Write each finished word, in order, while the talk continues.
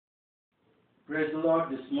Praise the Lord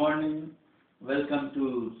this morning. Welcome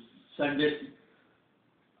to Sunday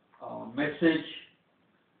message.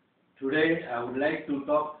 Today I would like to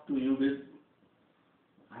talk to you with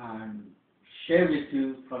and share with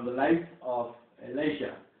you from the life of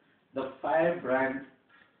Elijah, the firebrand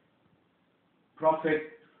prophet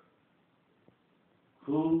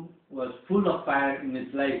who was full of fire in his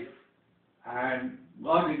life, and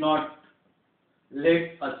God did not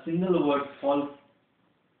let a single word fall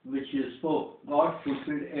which he spoke. God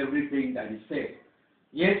fulfilled everything that he said.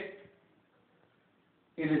 Yet,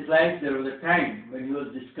 in his life there was a time when he was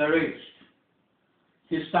discouraged.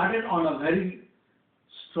 He started on a very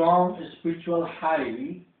strong spiritual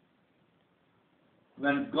high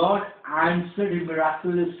when God answered him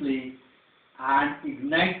miraculously and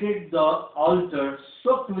ignited the altar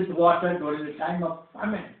soaked with water during the time of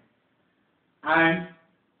famine and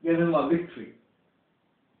gave him a victory.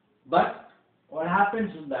 But what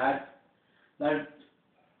happens is that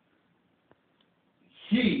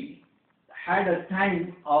he had a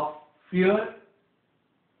time of fear,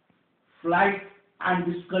 flight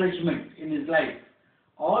and discouragement in his life,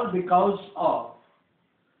 all because of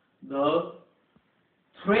the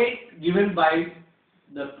threat given by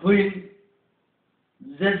the queen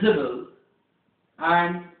Jezebel,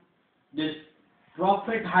 and this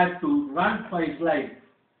prophet had to run for his life.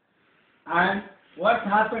 And what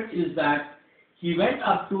happened is that he went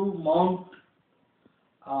up to Mount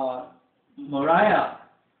Narayan,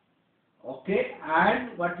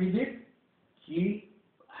 and what he did, he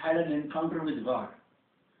had an encounter with God.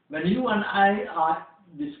 When you and I are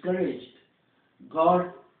discouraged,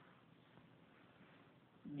 God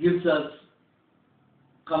gives us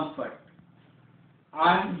comfort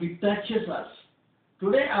and he touches us.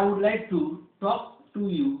 Today I would like to talk to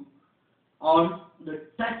you on the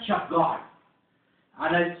touch of God.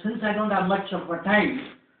 And since I don't have much of a time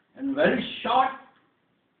and very short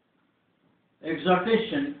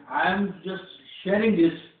exhortation, I am just sharing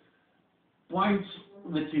these points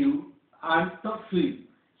with you and talk to you.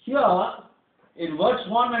 Here in verse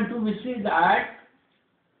 1 and 2 we see that,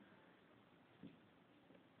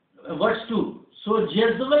 verse 2, so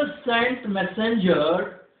Jezebel sent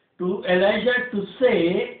messenger to Elijah to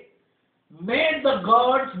say, may the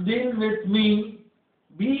gods deal with me,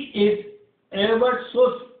 be it ever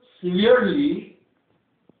so severely,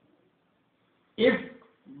 if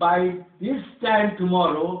by this time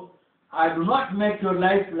tomorrow I do not make your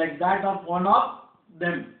life like that of one of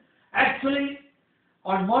them. Actually,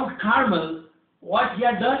 on Mount Carmel, what he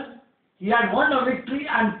had done, he had won a victory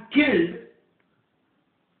and killed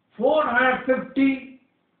 450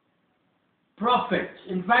 prophets.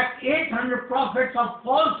 In fact, 800 prophets of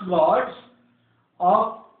false gods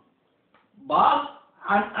of Baal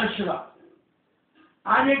and Asherah.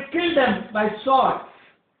 And it killed them by sword.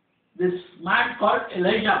 This man called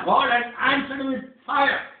Elijah, God had answered with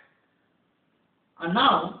fire. And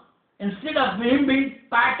now, instead of him being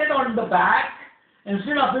patted on the back,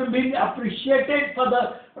 instead of him being appreciated for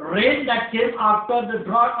the rain that came after the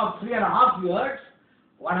drought of 3.5 years,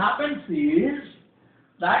 what happens is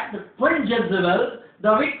that the queen Jezebel,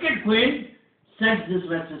 the wicked queen, sends this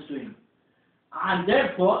message to him. And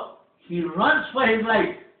therefore, he runs for his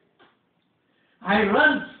life. He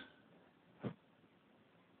runs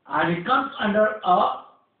and he comes under a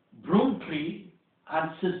broom tree and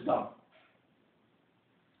sits down.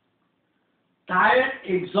 Tired,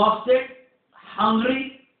 exhausted,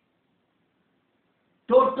 hungry,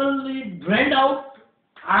 totally drained out,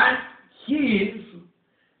 and he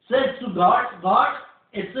says to God, God,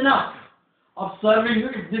 it's enough of serving you.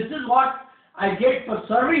 If this is what I get for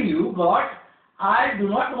serving you, God, I do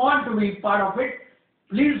not want to be part of it.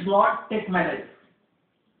 Please, Lord, take my life.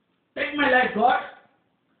 Take my life, God.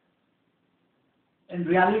 In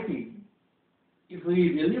reality, if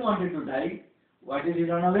he really wanted to die, why did he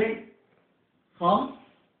run away from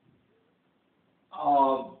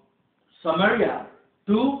Samaria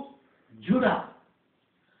to Judah,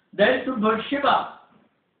 then to Beersheba?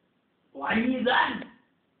 Why he ran?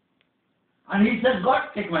 And he said, God,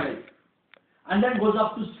 take my life. And then goes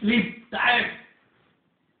up to sleep, tired.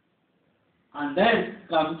 And then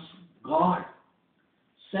comes God,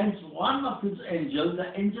 sends one of his angels,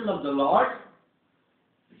 the angel of the Lord.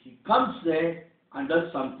 He comes there and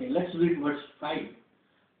does something. Let's read verse 5.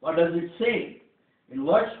 What does it say? In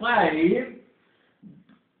verse 5,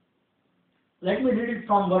 let me read it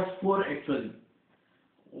from verse 4 actually.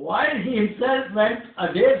 While he himself went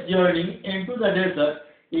a day's journey into the desert,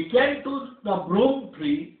 he came to the broom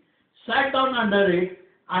tree, sat down under it,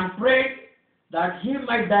 and prayed that he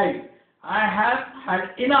might die. I have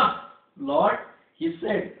had enough, Lord, he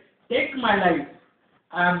said. Take my life,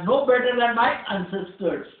 I am no better than my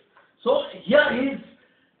ancestors. So here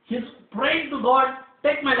he's praying to God,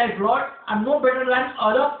 take my life, Lord. I'm no better than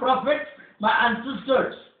other prophets, my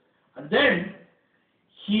ancestors. And then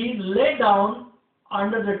he lay down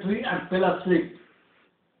under the tree and fell asleep.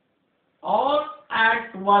 All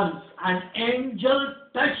at once an angel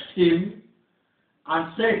touched him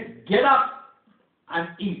and said, get up and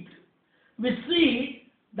eat. We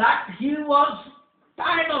see that he was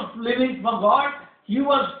tired of living for God. He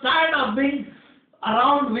was tired of being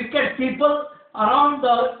around wicked people, around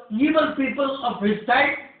the evil people of his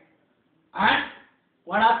time. And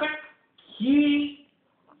what happened? He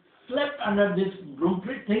slept under this broom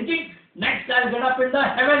tree thinking, next I'll get up in the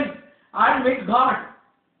heaven and meet God.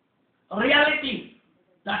 Reality.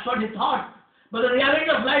 That's what he thought. But the reality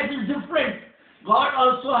of life is different. God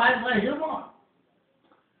also has a humor.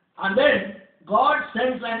 And then God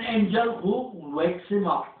sends an angel who wakes him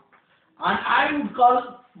up. And I would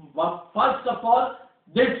call, first of all,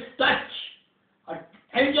 this touch. An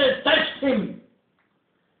angel touched him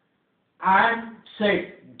and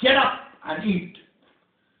said, get up and eat.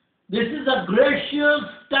 This is a gracious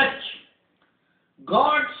touch.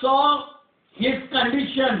 God saw his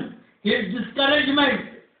condition, his discouragement,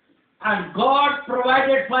 and God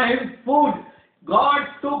provided for him food. God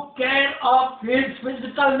took care of his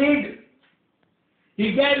physical need.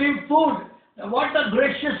 He gave him food. What a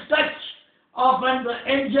gracious touch of an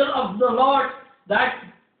angel of the Lord that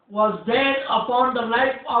was there upon the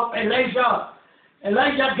life of Elijah.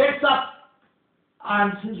 Elijah gets up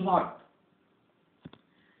and says what?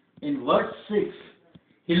 In verse 6,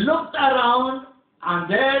 he looked around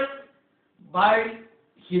and there by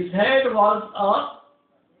his head was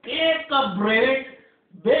a cake of bread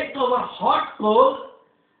baked over hot coals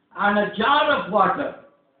and a jar of water.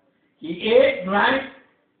 He ate, drank,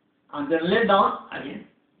 and then lay down again.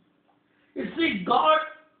 You see, God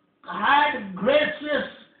had gracious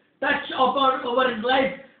touch over his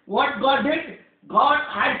life. What God did? God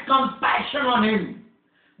had compassion on him.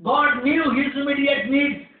 God knew his immediate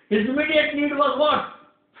needs. His immediate need was what?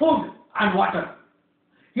 Food and water.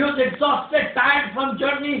 He was exhausted, tired from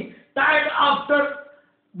journey, tired after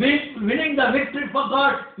winning the victory for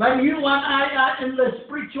God. When you and I are in the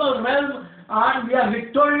spiritual realm and we are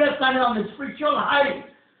victorious and on the spiritual high,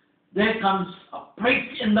 there comes a break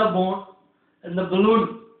in the bone, in the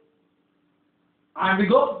balloon, and we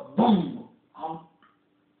go boom out,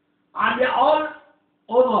 and we are all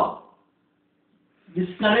over,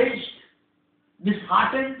 discouraged,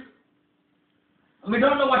 disheartened. We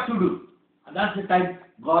don't know what to do. And that's the time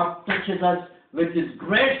God touches us with His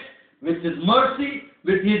grace, with His mercy,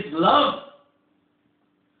 with His love.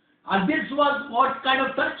 And this was what kind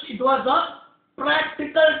of touch? It was a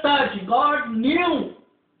practical touch. God knew.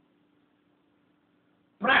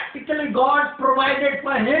 Practically, God provided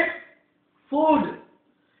for him food.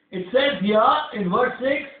 It says here in verse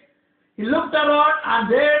 6, he looked around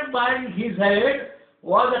and there by his head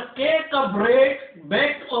was a cake of bread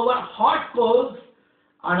baked over hot coals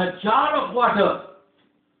and a jar of water.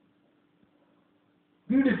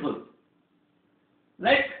 Beautiful.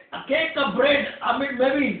 Like a cake of bread, I mean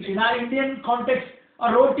maybe in our Indian context,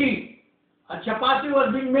 a roti, a chapati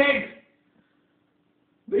was being made,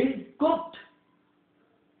 being cooked,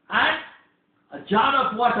 and a jar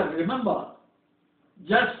of water. Remember,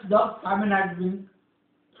 just the famine had been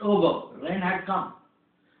over, rain had come,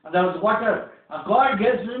 and there was water. And God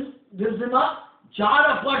gives him a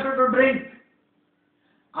jar of water to drink.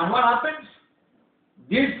 And what happens?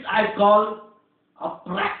 This I call a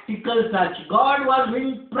practical touch. God was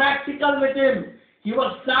being practical with him. He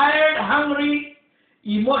was tired, hungry,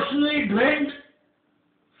 emotionally drained,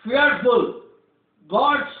 fearful.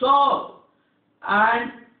 God saw,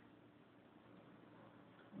 and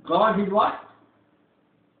God did what?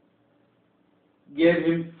 Gave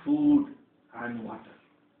him food and water.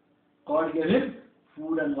 God gave him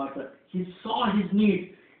food and water. He saw his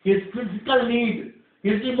need, his physical need,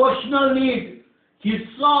 his emotional need. He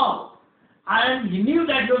saw, and he knew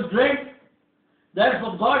that he was drained.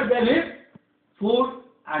 Therefore, God gave him food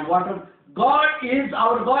and water.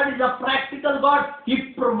 Our God is a practical God.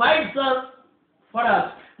 He provides for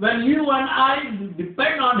us. When you and I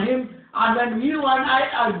depend on Him, and when you and I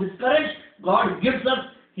are discouraged, God gives us,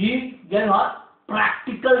 He gives us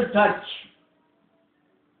practical touch.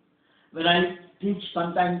 When I teach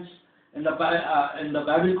sometimes in the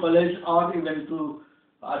Bible college or even to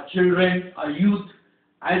children or youth,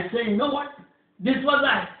 I say, you know what? This was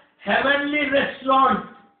a heavenly restaurant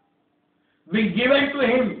being given to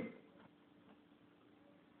him.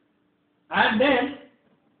 And then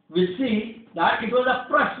we see that it was a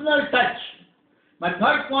personal touch. My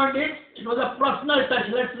third point is, it was a personal touch.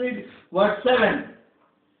 Let's read verse 7.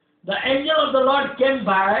 The angel of the Lord came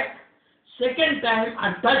back second time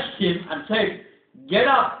and touched him and said, "Get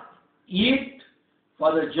up, eat,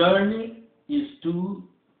 for the journey is too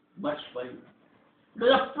much for you." It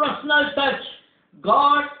was a personal touch.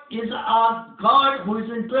 God is a God who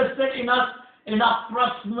is interested in us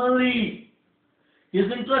personally. He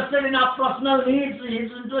is interested in our personal needs. He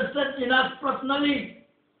is interested in us personally.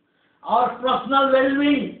 Our personal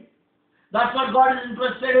well-being. That's what God is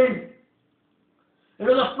interested in. It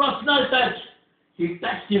was a personal touch. He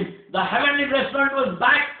touched him. The heavenly restaurant was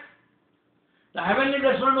back. The heavenly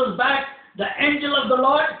restaurant was back. The angel of the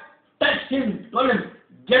Lord touched him, told him,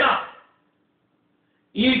 "Get up,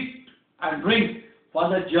 eat and drink, for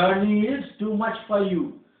the journey is too much for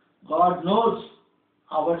you." God knows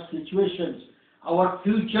our situations, our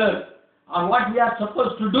future, and what we are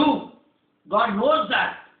supposed to do. God knows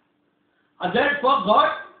that. And therefore,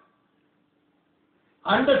 God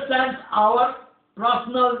understands our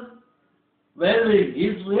personal well-being. He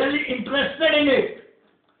is really interested in it.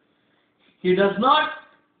 He does not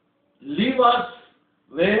leave us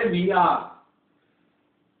where we are,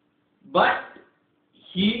 but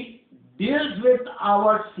He deals with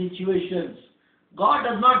our situations. God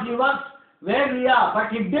does not leave us where we are,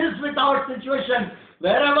 but He deals with our situation.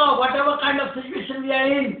 Wherever, whatever kind of situation we are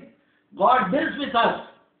in, God deals with us.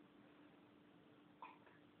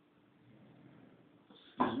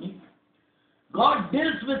 Excuse me. God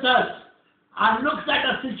deals with us and looks at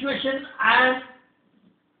a situation and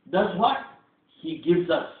does what? He gives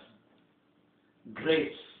us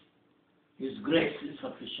grace. His grace is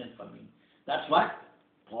sufficient for me. That's what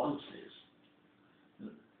Paul says.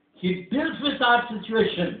 He deals with our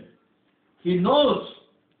situation. He knows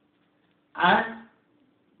and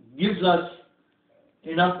gives us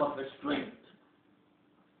enough of His strength.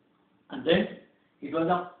 And then it was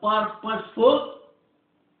a purposeful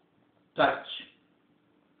touch.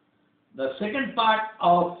 The second part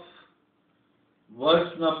of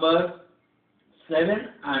verse number 7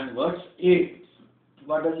 and verse 8.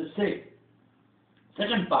 What does it say?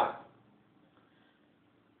 Second part.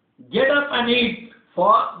 "Get up and eat,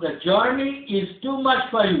 for the journey is too much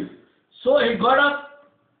for you." So he got up,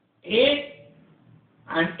 ate,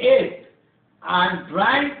 and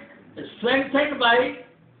drank, strengthened by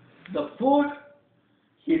the food.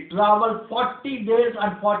 He traveled 40 days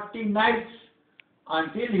and 40 nights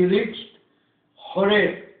until he reached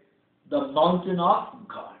Horeb, the mountain of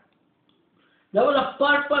God. There was a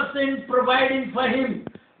purpose in providing for him.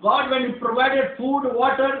 God, when He provided food,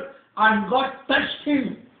 water, and God touched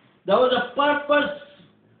him, there was a purpose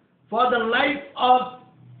for the life of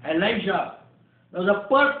Elijah. There was a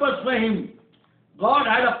purpose for him. God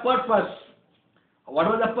had a purpose. What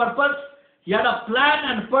was the purpose? He had a plan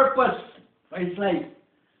and purpose for his life.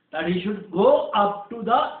 That he should go up to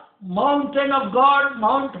the mountain of God,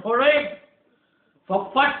 Mount Horeb. For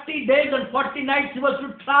 40 days and 40 nights he was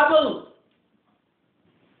to travel.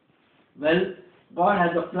 Well, God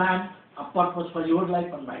has a plan, a purpose for your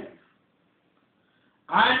life and my life.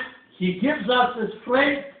 And He gives us the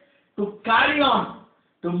strength to carry on,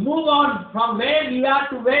 to move on from where we are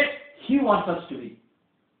to where He wants us to be.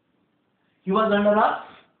 He was under a,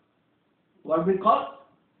 what we call,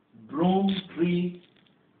 broom tree,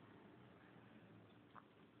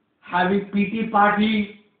 having PT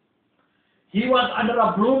party. He was under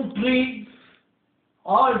a broom tree,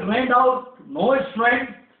 all drained out, no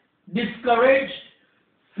strength, discouraged,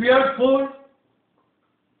 fearful.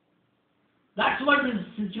 That's what his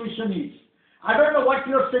situation is. I don't know what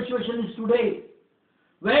your situation is today,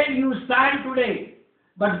 where you stand today,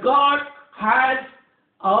 but God has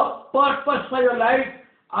a purpose for your life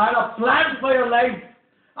and a plan for your life,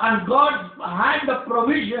 and God's hand of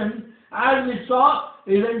provision, as we saw,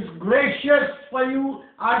 is gracious for you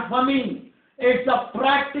and for me. It's a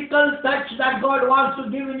practical touch that God wants to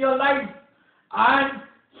give in your life, and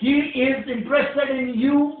He is interested in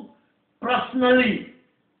you personally.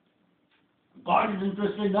 God is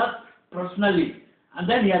interested in us personally, and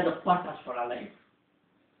then He has a purpose for our life.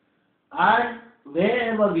 And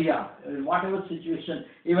wherever we are, in whatever situation,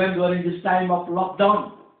 even during this time of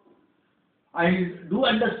lockdown, I do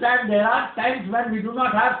understand there are times when we do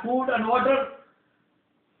not have food and water,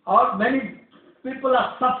 or many people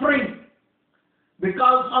are suffering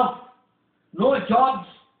because of no jobs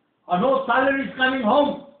or no salaries coming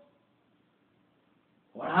home.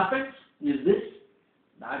 What happens is this,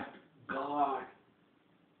 that God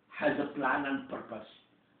has a plan and purpose.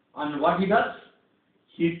 And what He does,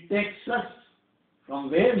 He takes us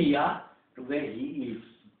from where we are to where He is,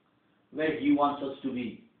 where He wants us to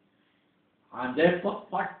be. And there for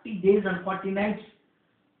 40 days and 40 nights,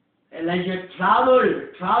 Elijah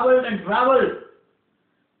traveled and traveled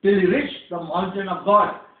till he reached the mountain of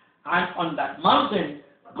God. And on that mountain,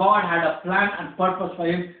 God had a plan and purpose for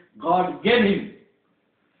him. God gave him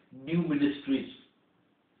new ministries.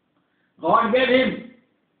 God gave him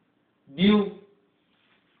new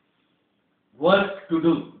work to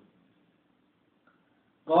do.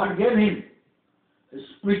 God gave him a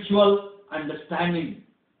spiritual understanding.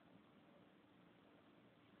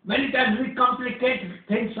 Many times we complicate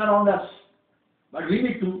things around us, but we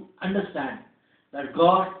need to understand that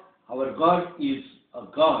God, our God, is a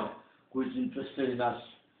God who is interested in us.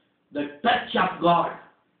 The touch of God,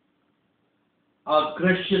 a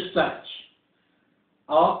gracious touch,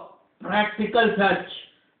 a practical touch,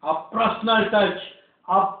 a personal touch,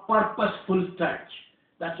 a purposeful touch.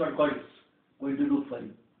 That's what God is going to do for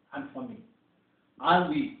you and for me. Are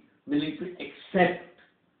we willing to accept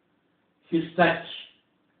His touch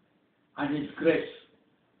and His grace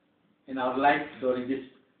in our life during these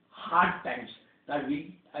hard times that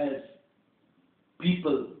we as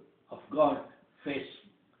people of God face?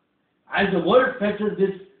 As the world faces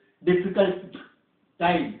this difficult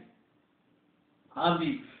time, are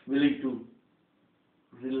we willing to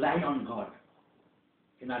rely on God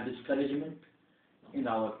in our discouragement, in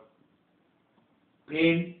our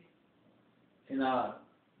pain, in our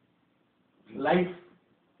life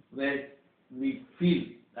where we feel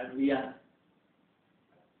that we are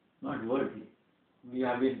not worthy, we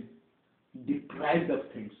have been deprived of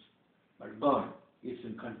things, but God is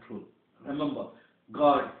in control. Remember,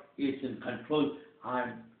 God is in control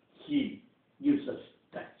and He gives us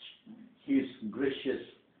touch. He is gracious,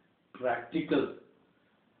 practical,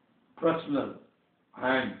 personal,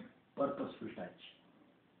 and purposeful touch.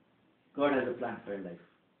 God has a plan for your life.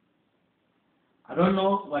 I don't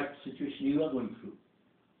know what situation you are going through,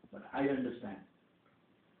 but I understand.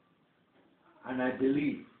 And I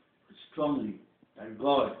believe strongly that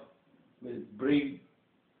God will bring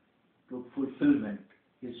to fulfillment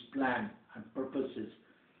His plan and purposes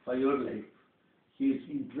for your life. He is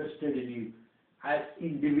interested in you as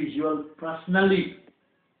individual personally.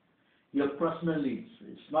 Your personal needs.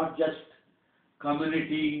 It's not just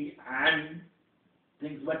community and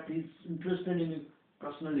things, but He's interested in you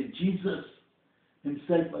personally. Jesus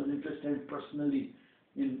Himself was interested personally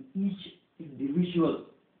in each individual.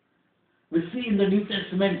 We see in the New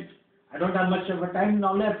Testament, I don't have much of a time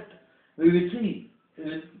now left, we will see,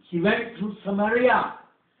 He went through Samaria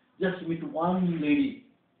just to meet one lady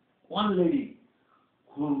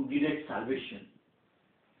who needed salvation.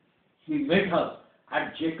 He met her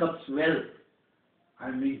at Jacob's well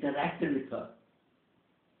and interacted with her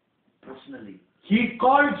personally. He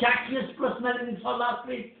called Zacchaeus personally, we saw last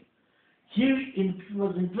week. He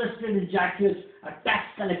was interested in Zacchaeus, a tax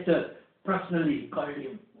collector. Personally, he called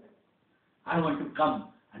him. I want to come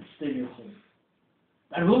and stay in your home.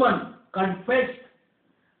 That woman confessed,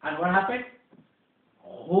 and what happened? A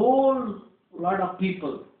whole lot of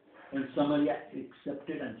people in Samaria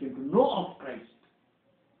accepted and came to know of Christ.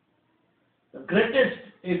 The greatest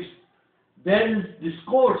is there is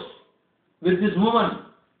discourse with this woman,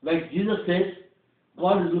 like Jesus says,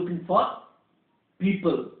 God is looking for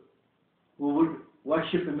people who would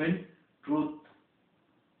worship Him in truth,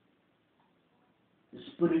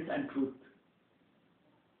 spirit and truth.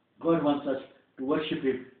 God wants us to worship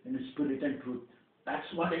Him in spirit and truth. That's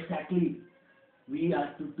what exactly we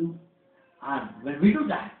are to do. And when we do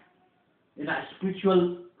that, in our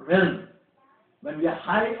spiritual realm, when we are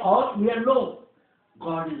high or we are low,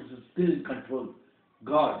 God is still in control.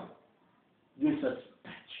 God gives us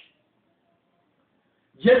touch.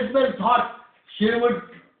 Jezebel thought she would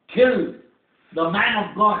kill the man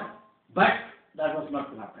of God, but that was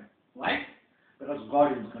not to happen. Why? Because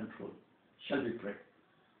God is in control. Shall we pray?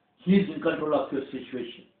 He is in control of your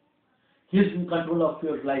situation. He is in control of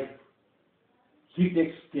your life. He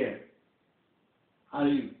takes care. Are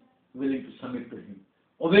you willing to submit to Him?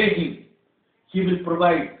 Obey Him. He will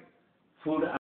provide food